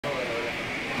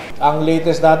ang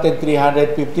latest natin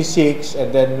 356, and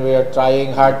then we are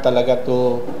trying hard talaga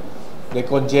to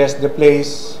decongest the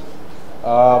place.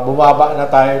 Bumaba na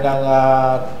tayo ng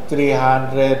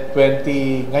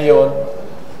 320 ngayon,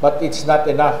 but it's not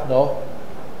enough, no?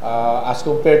 As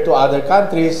compared to other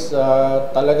countries,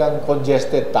 talagang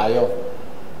congested tayo.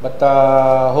 But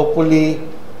hopefully,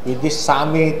 with this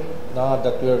summit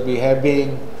that we'll be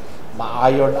having,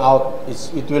 ma-iron out,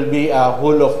 it will be a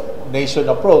whole of nation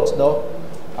approach, no?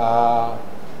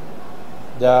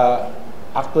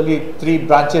 Actually 3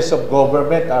 branches of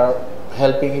government are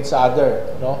helping each other,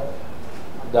 no?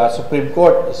 The Supreme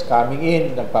Court is coming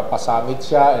in, nagpapasummit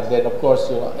siya, and then of course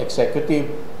yung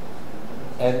executive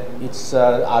and its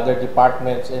other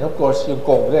departments, and of course yung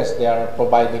Congress, they are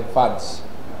providing funds.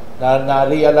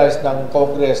 Na-realize ng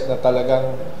Congress na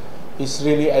talagang is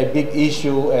really a big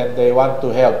issue and they want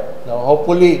to help. Now,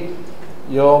 hopefully,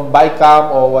 yung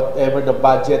BICAM or whatever the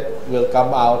budget will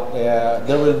come out,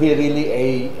 there will be really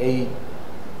a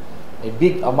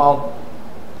big amount,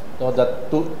 that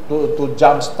to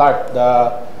jumpstart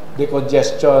the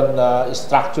decongestion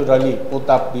structurally, put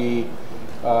up the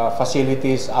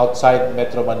facilities outside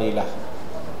Metro Manila.